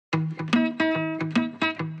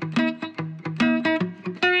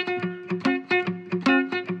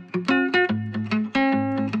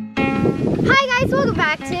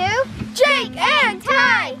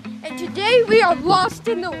lost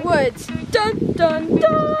in the woods. Dun dun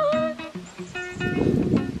dun.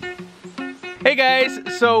 Hey guys,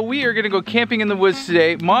 so we are gonna go camping in the woods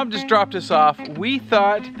today. Mom just dropped us off. We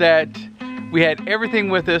thought that we had everything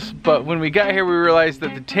with us, but when we got here we realized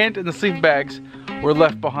that the tent and the sleeping bags were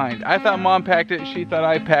left behind. I thought Mom packed it, she thought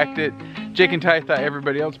I packed it. Jake and Ty thought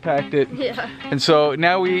everybody else packed it. Yeah. And so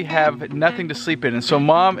now we have nothing to sleep in. And so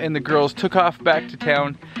Mom and the girls took off back to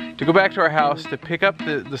town to go back to our house to pick up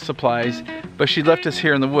the supplies, but she left us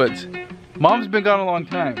here in the woods. Mom's been gone a long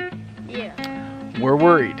time. Yeah. We're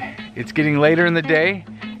worried. It's getting later in the day,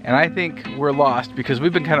 and I think we're lost because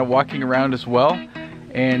we've been kind of walking around as well.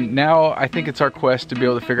 And now I think it's our quest to be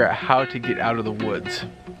able to figure out how to get out of the woods.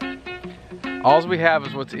 All we have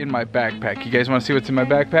is what's in my backpack. You guys want to see what's in my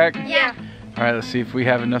backpack? Yeah. All right, let's see if we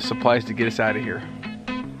have enough supplies to get us out of here.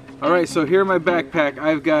 All right, so here in my backpack,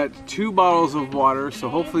 I've got 2 bottles of water, so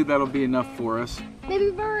hopefully that'll be enough for us.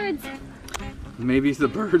 Maybe birds. Maybe it's the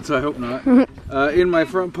birds, I hope not. In my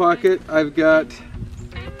front pocket, I've got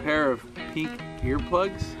a pair of pink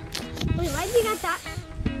earplugs. Wait, why do you got that?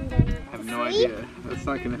 I have no idea. That's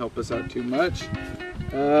not gonna help us out too much.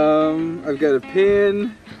 I've got a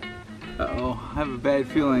pin. Uh-oh, I have a bad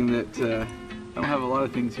feeling that I don't have a lot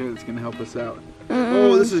of things here that's gonna help us out.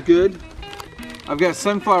 Oh, this is good. I've got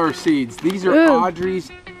sunflower seeds. These are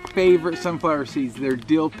Audrey's favorite sunflower seeds. They're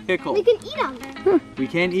dill pickled. We can eat them. We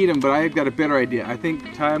can't eat them, but I've got a better idea. I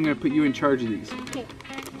think, Ty, I'm gonna put you in charge of these. Okay.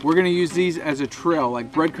 We're gonna use these as a trail,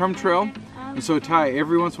 like breadcrumb trail. And so Ty,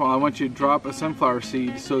 every once in a while, I want you to drop a sunflower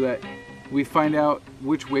seed so that we find out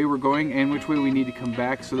which way we're going and which way we need to come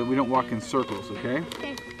back so that we don't walk in circles, okay?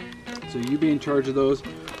 Okay. So you be in charge of those.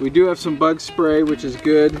 We do have some bug spray, which is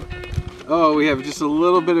good. Oh, we have just a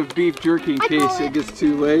little bit of beef jerky in case it gets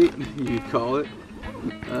too late. You call it.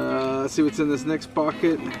 Let's see what's in this next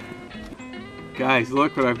pocket. Guys,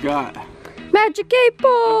 look what I've got. Magic 8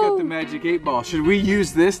 ball. I've got the magic 8 ball. Should we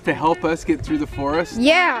use this to help us get through the forest?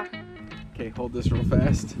 Yeah. Okay, hold this real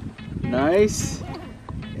fast. Nice.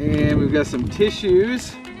 And we've got some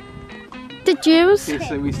tissues. The juice. In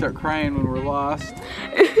case we start crying when we're lost.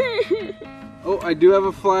 Oh, I do have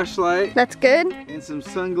a flashlight. That's good. And some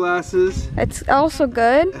sunglasses. It's also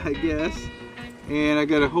good. I guess. And I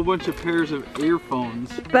got a whole bunch of pairs of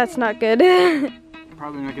earphones. That's not good.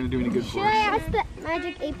 Probably not going to do any good for Should I us. ask the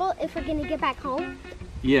magic 8 ball if we're gonna get back home?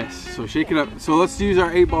 Yes, so shake it up. So let's use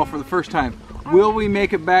our 8 ball for the first time. Will we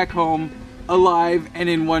make it back home alive and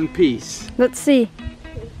in one piece? Let's see.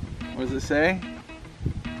 What does it say?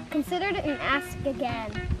 Consider it and ask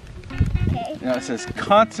again. Okay. No, it says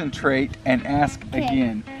concentrate and ask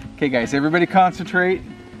again. Okay guys, everybody concentrate.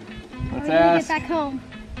 Let's ask. Get back home.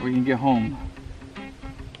 We can get home.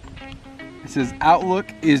 It says outlook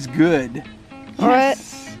is good.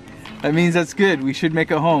 Yes. That means that's good. We should make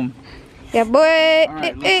it home. Yeah, boy. All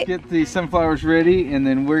right, let's get the sunflowers ready and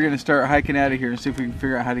then we're gonna start hiking out of here and see if we can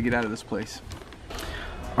figure out how to get out of this place.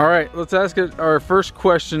 All right, let's ask our first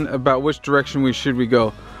question about which direction should we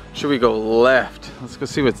go. Should we go left? Let's go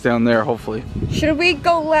see what's down there, hopefully. Should we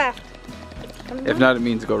go left? If not, it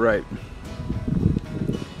means go right.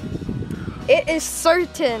 It is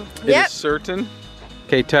certain. It is certain?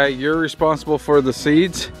 Okay, Ty, you're responsible for the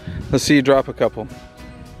seeds. Let's see you drop a couple.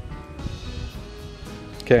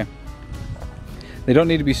 Okay. They don't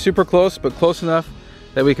need to be super close, but close enough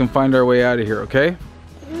that we can find our way out of here, okay?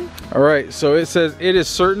 All right, so it says it is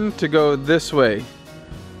certain to go this way.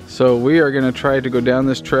 So we are gonna try to go down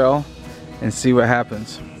this trail and see what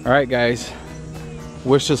happens. All right, guys,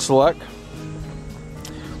 wish us luck.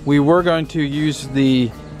 We were going to use the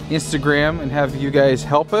Instagram and have you guys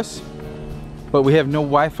help us, but we have no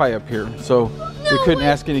Wi-Fi up here, so we couldn't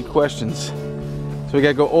ask any questions. So we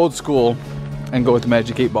gotta go old school and go with the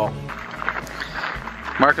magic 8 ball.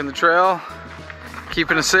 Marking the trail,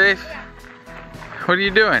 keeping us safe. What are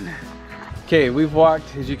you doing? Okay, we've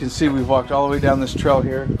walked, as you can see, we've walked all the way down this trail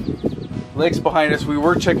here. Lake's behind us. We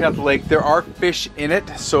were checking out the lake. There are fish in it,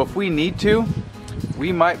 so if we need to,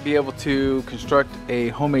 we might be able to construct a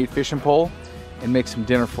homemade fishing pole and make some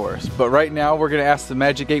dinner for us. But right now, we're gonna ask the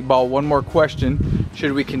magic 8 ball one more question.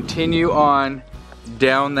 Should we continue on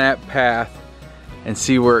down that path and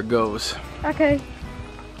see where it goes? Okay.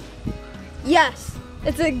 Yes.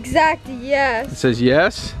 It's an exact yes. It says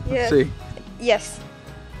yes? Yes. Let's see. Yes.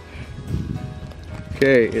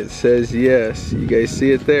 Okay, it says yes. You guys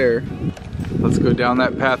see it there. Let's go down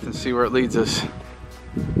that path and see where it leads us.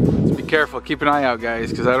 Let's be careful. Keep an eye out, guys,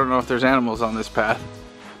 because I don't know if there's animals on this path.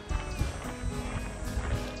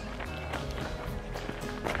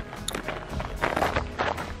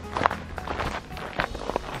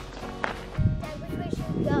 Which way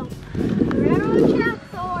should we go? Railroad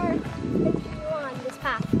tracks or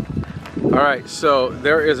All right, so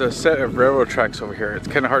there is a set of railroad tracks over here. It's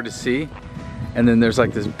kind of hard to see. And then there's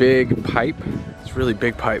like this big pipe. It's a really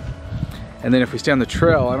big pipe. And then if we stay on the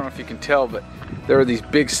trail, I don't know if you can tell, but there are these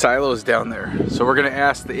big silos down there. So we're gonna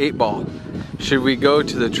ask the 8-ball, should we go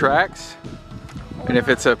to the tracks? And if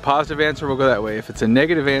it's a positive answer, we'll go that way. If it's a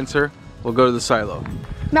negative answer, we'll go to the silo.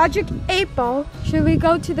 Magic 8-ball, should we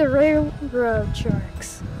go to the railroad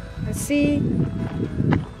tracks? Let's see.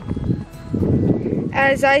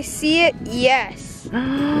 As I see it, yes.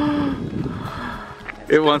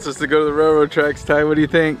 It wants us to go to the railroad tracks. Ty, what do you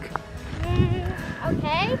think?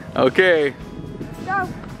 Okay. Okay. Let's go.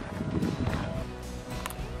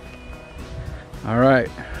 All right.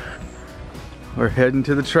 We're heading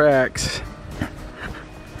to the tracks.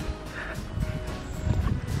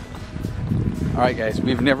 All right, guys,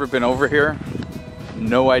 we've never been over here.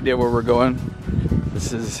 No idea where we're going.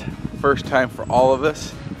 This is first time for all of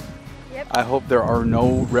us. Yep. I hope there are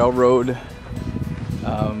no railroad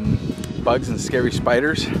bugs and scary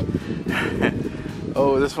spiders.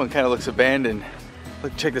 Oh, this one kind of looks abandoned.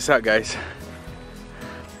 Look, check this out, guys.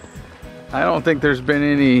 I don't think there's been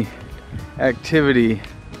any activity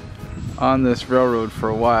on this railroad for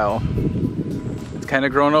a while. It's kind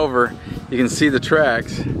of grown over. You can see the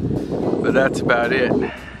tracks, but that's about it.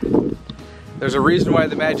 There's a reason why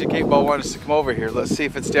the Magic 8-ball wanted us to come over here. Let's see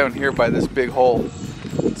if it's down here by this big hole.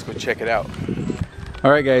 Let's go check it out.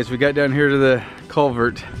 All right, guys, we got down here to the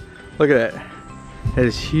culvert. Look at that. That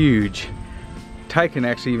is huge. Ty can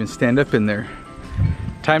actually even stand up in there.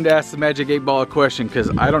 Time to ask the Magic 8-ball a question, because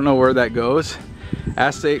I don't know where that goes.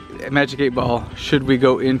 Ask the Magic 8-ball, should we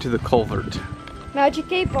go into the culvert? Magic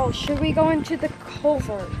 8-ball, should we go into the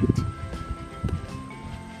culvert?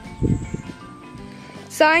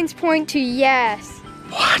 Signs point to yes.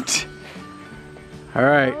 What? All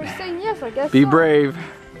right. We're saying yes, I guess. Be so. brave.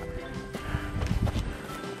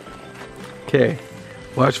 Okay.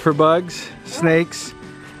 Watch for bugs, snakes,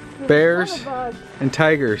 bears, and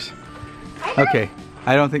tigers. Okay.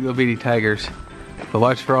 I don't think there'll be any tigers, but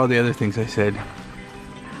watch for all the other things I said.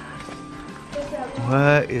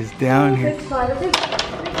 What is down here? Big spider, big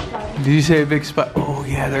spider. Did you say a big spider? Oh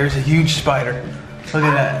yeah, there's a huge spider. Look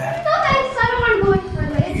at that. I don't want to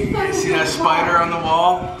go any further. See that spider on the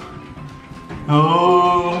wall?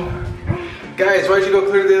 Oh. Guys, why'd you go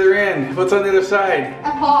clear to the other end? What's on the other side?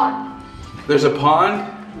 A pond. There's a pond?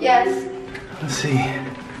 Yes. Let's see.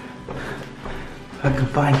 If I can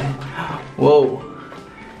find it. Whoa.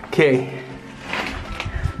 Okay.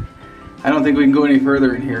 I don't think we can go any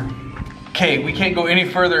further in here. Okay, we can't go any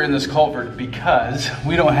further in this culvert because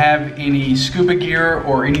we don't have any scuba gear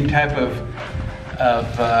or any type of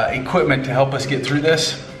equipment to help us get through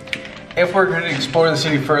this. If we're going to explore the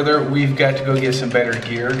city further, we've got to go get some better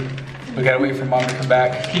gear. We gotta wait for Mom to come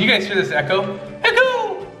back. Can you guys hear this echo?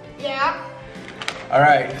 Echo! Yeah. All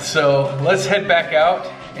right, so let's head back out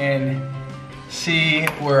and see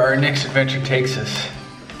where our next adventure takes us.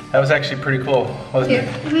 That was actually pretty cool, wasn't it?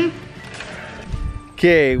 Mm-hmm.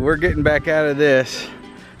 Okay, we're getting back out of this,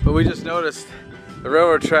 but we just noticed the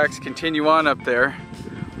railroad tracks continue on up there,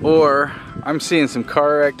 or I'm seeing some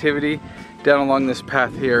car activity down along this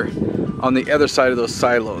path here on the other side of those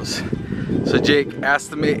silos. So Jake, ask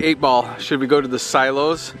the 8-ball, should we go to the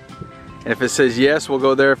silos? And if it says yes, we'll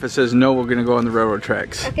go there. If it says no, we're gonna go on the railroad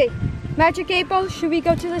tracks. Okay, Magic 8-ball, should we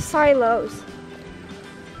go to the silos?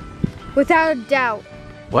 Without a doubt.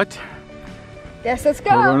 What? Yes, let's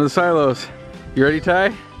go. We're going to the silos. You ready,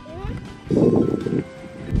 Ty? Yeah.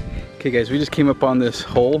 Okay guys, we just came up on this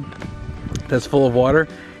hole that's full of water.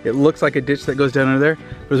 It looks like a ditch that goes down under there,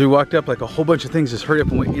 but as we walked up, like a whole bunch of things just hurried up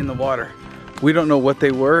and went in the water. We don't know what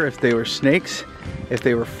they were, if they were snakes, if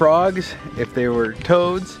they were frogs, if they were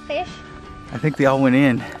toads. Fish. I think they all went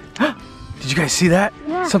in. Did you guys see that?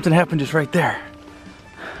 Yeah. Something happened just right there.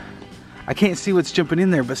 I can't see what's jumping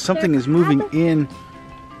in there, but something is moving in.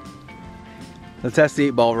 Let's ask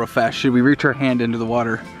the 8-ball real fast. Should we reach our hand into the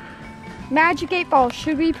water? Magic 8-ball,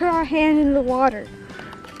 should we put our hand in the water?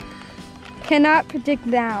 Cannot predict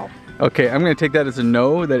now. Okay, I'm gonna take that as a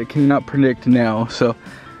no, that it cannot predict now. So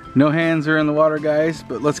no hands are in the water, guys,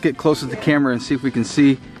 but let's get close to the camera and see if we can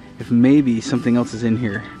see if maybe something else is in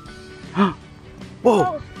here.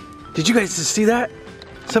 Whoa, did you guys just see that?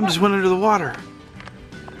 Something just went under the water.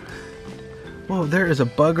 Whoa, there is a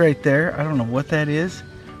bug right there. I don't know what that is.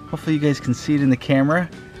 Hopefully you guys can see it in the camera.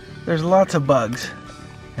 There's lots of bugs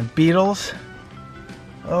and beetles.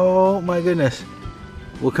 Oh my goodness.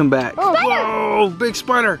 We'll come back. Oh, whoa, big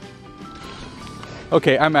spider.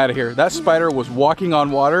 Okay, I'm out of here. That spider was walking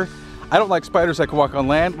on water. I don't like spiders that can walk on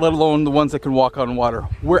land, let alone the ones that can walk on water.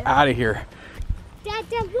 We're out of here. Dad,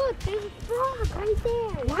 look, there's a frog right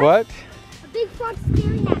there. What? frog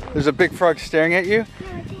staring at me. There's a big frog staring at you?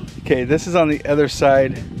 Yeah, right there. Okay, this is on the other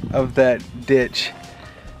side of that ditch.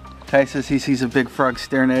 Ty says he sees a big frog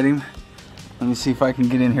staring at him. Let me see if I can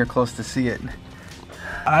get in here close to see it.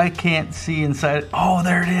 I can't see inside. Oh,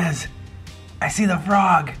 there it is. I see the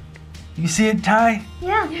frog. You see it, Ty?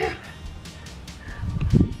 Yeah.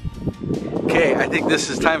 Okay, I think this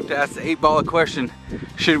is time to ask the 8-ball a question.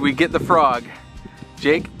 Should we get the frog?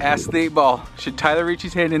 Jake, ask the 8-ball. Should Tyler reach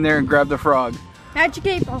his hand in there and grab the frog? Magic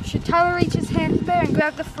 8-ball, should Tyler reach his hand in there and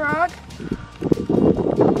grab the frog?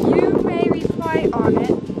 You may reply on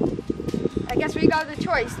it. I guess we got the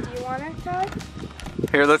choice. Do you want it, Tyler?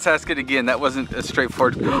 Here, let's ask it again. That wasn't a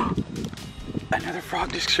straightforward. Another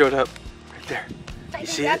frog just showed up right there. I You can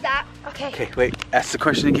see grab it? that. Okay. Okay, wait. Ask the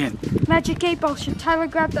question again. Magic 8-ball, should Tyler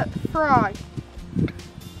grab that frog?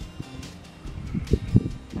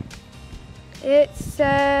 It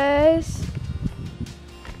says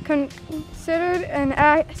considered and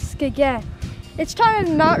ask again. It's trying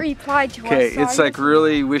to not reply to us. Okay, so it's I like guess-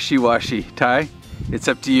 really wishy-washy. Ty, it's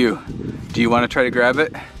up to you. Do you want to try to grab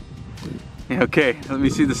it? Yeah, okay, let me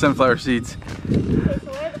see the sunflower seeds. Okay, so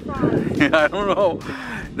where's the frog? Yeah, I don't know.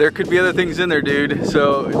 There could be other things in there, dude.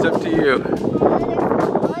 So it's up to you.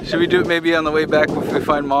 Should we do it maybe on the way back if we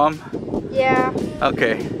find Mom? Yeah.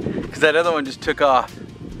 Okay, because that other one just took off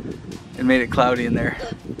and made it cloudy in there.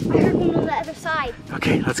 I heard one on the other side.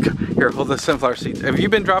 Okay, let's go. Here, hold the sunflower seeds. Have you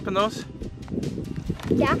been dropping those?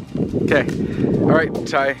 Yeah. Okay. All right,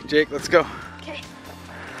 Ty, Jake, let's go. Okay.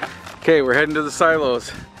 Okay, we're heading to the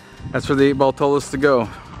silos. That's where the 8-ball told us to go.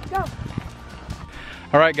 Go.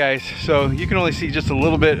 All right, guys, so you can only see just a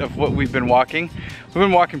little bit of what we've been walking. We've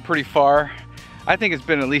been walking pretty far. I think it's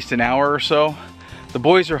been at least an hour or so. The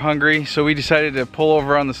boys are hungry, so we decided to pull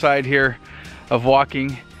over on the side here of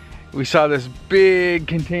walking. We saw this big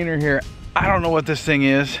container here. I don't know what this thing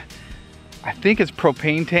is. I think it's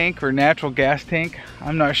propane tank or natural gas tank.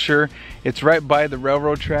 I'm not sure. It's right by the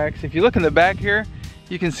railroad tracks. If you look in the back here,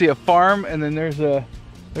 you can see a farm, and then there's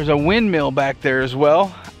a windmill back there as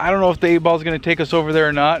well. I don't know if the 8-ball is going to take us over there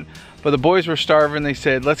or not, but the boys were starving. They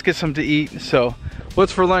said, let's get something to eat. So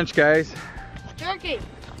what's for lunch, guys? Jerky.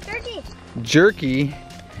 Turkey. Jerky.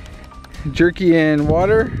 Jerky and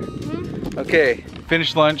water? Mm-hmm. Okay,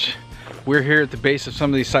 finished lunch. We're here at the base of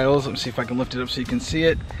some of these silos. Let me see if I can lift it up so you can see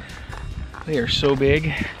it. They are so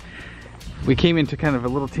big. We came into kind of a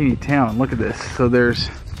little teeny town. Look at this. So there's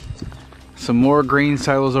some more grain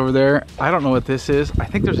silos over there. I don't know what this is. I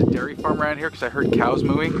think there's a dairy farm around here because I heard cows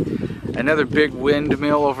mooing. Another big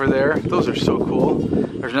windmill over there. Those are so cool.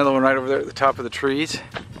 There's another one right over there at the top of the trees.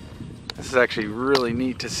 This is actually really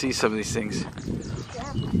neat to see some of these things.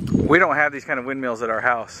 We don't have these kind of windmills at our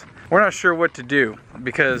house. We're not sure what to do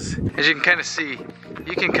because, as you can kind of see,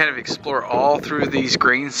 you can kind of explore all through these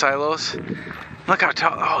grain silos. Look how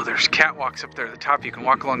tall. Oh, there's catwalks up there at the top. You can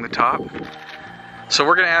walk along the top. So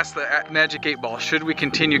we're gonna ask the Magic 8-ball, should we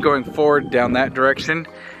continue going forward down that direction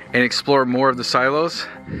and explore more of the silos?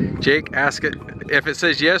 Jake, ask it. If it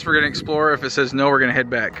says yes, we're gonna explore. If it says no, we're gonna head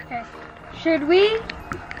back. Okay. Should we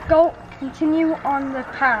go continue on the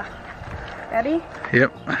path? Ready?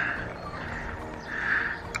 Yep.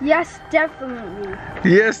 Yes, definitely.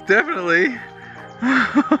 Yes, definitely.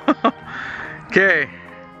 Okay.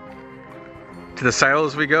 To the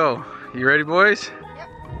silos we go. You ready, boys? Yep.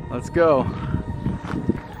 Let's go.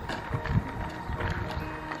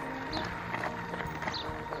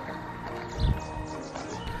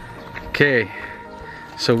 Okay,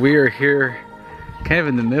 so we are here kind of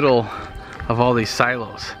in the middle of all these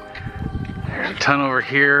silos. There's a ton over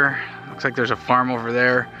here. Looks like there's a farm over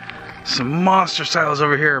there. Some monster silos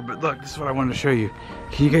over here, but look, this is what I wanted to show you.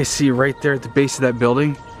 Can you guys see right there at the base of that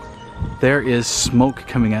building? There is smoke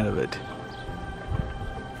coming out of it.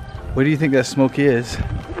 What do you think that smoke is?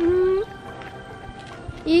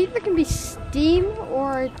 Either can be steam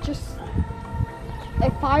or just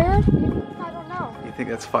a fire. I don't know. You think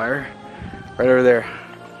that's fire? Right over there.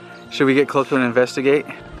 Should we get closer and investigate?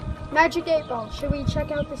 Magic 8-ball. Should we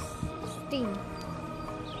check out the steam?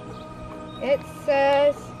 It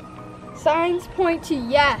says signs point to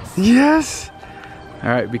yes. Yes! All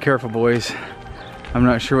right, be careful, boys. I'm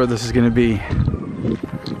not sure what this is gonna be.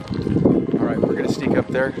 All right, we're gonna sneak up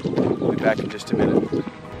there. We'll be back in just a minute.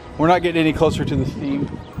 We're not getting any closer to the steam.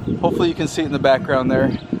 Hopefully you can see it in the background there.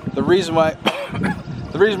 The reason why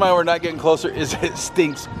we're not getting closer is it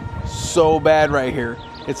stinks so bad right here.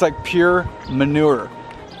 It's like pure manure.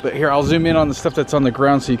 But here, I'll zoom in on the stuff that's on the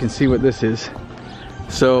ground so you can see what this is.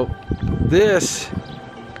 So this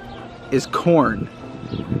is corn.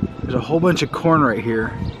 There's a whole bunch of corn right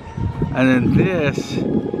here. And then this,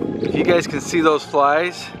 if you guys can see those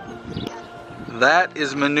flies, That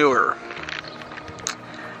is manure.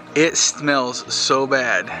 It smells so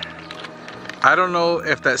bad. I don't know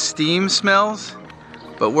if that steam smells,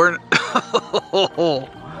 but we're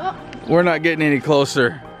not getting any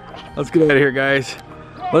closer. Let's get out of here, guys.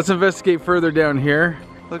 Let's investigate further down here.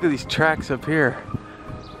 Look at these tracks up here.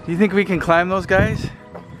 Do you think we can climb those, guys?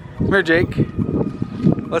 Come here, Jake.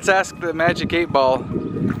 Let's ask the Magic 8 Ball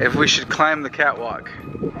if we should climb the catwalk.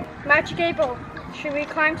 Magic 8 Ball, should we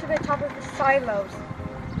climb to the top of the silos?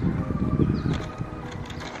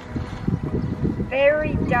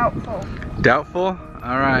 Very doubtful. Doubtful?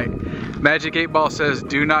 Alright. Magic 8 Ball says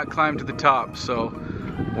do not climb to the top, so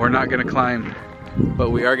we're not gonna climb. But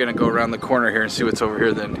we are gonna go around the corner here and see what's over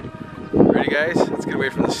here then. Ready, guys? Let's get away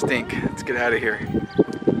from the stink. Let's get out of here.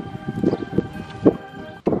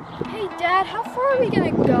 Hey Dad, how far are we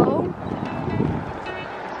gonna go?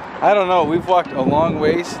 I don't know, we've walked a long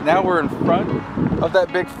ways. Now we're in front of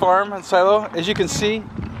that big farm and silo. As you can see,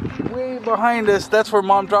 way behind us, that's where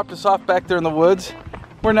Mom dropped us off back there in the woods.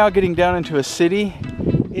 We're now getting down into a city.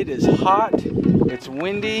 It is hot, it's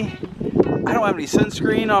windy. I don't have any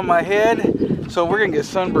sunscreen on my head, so we're gonna get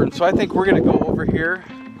sunburned. So I think we're gonna go over here.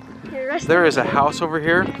 There is a house over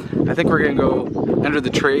here. I think we're gonna go under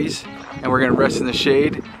the trees and we're gonna rest in the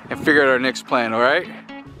shade and figure out our next plan, all right?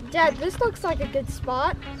 Dad, this looks like a good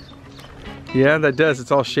spot. Yeah, that does.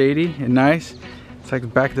 It's all shady and nice. It's like the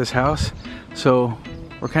back of this house. So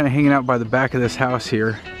we're kind of hanging out by the back of this house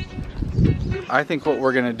here. I think what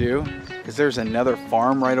we're gonna do, because there's another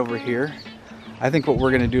farm right over here. I think what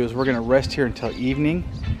we're gonna do is we're gonna rest here until evening,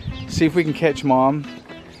 see if we can catch Mom.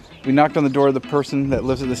 We knocked on the door of the person that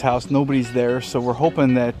lives at this house. Nobody's there, so we're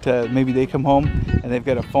hoping that maybe they come home and they've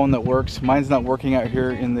got a phone that works. Mine's not working out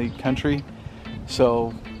here in the country,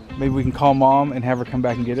 so maybe we can call Mom and have her come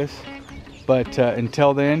back and get us. But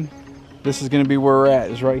until then, this is gonna be where we're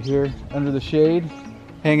at, is right here under the shade,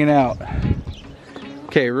 hanging out.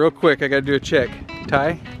 Okay, real quick, I gotta do a check.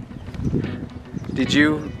 Ty, did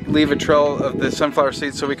you leave a trail of the sunflower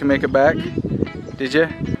seeds so we can make it back? Did you?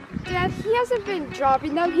 Dad, he hasn't been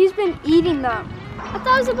dropping them, he's been eating them. I thought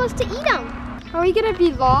I was supposed to eat them. Are we gonna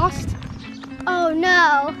be lost? Oh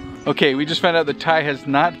no. Okay, we just found out that Ty has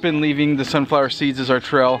not been leaving the sunflower seeds as our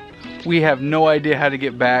trail. We have no idea how to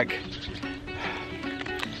get back.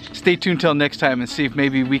 Stay tuned till next time and see if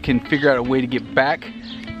maybe we can figure out a way to get back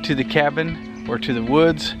to the cabin or to the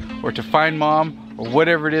woods or to find Mom or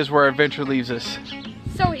whatever it is where our adventure leaves us.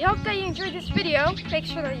 So we hope that you enjoyed this video. Make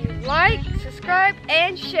sure that you like, subscribe,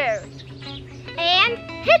 and share. And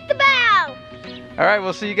hit the bell. All right,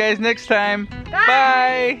 we'll see you guys next time.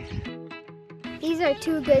 Bye. Bye. These are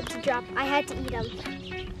too good to drop. I had to eat them.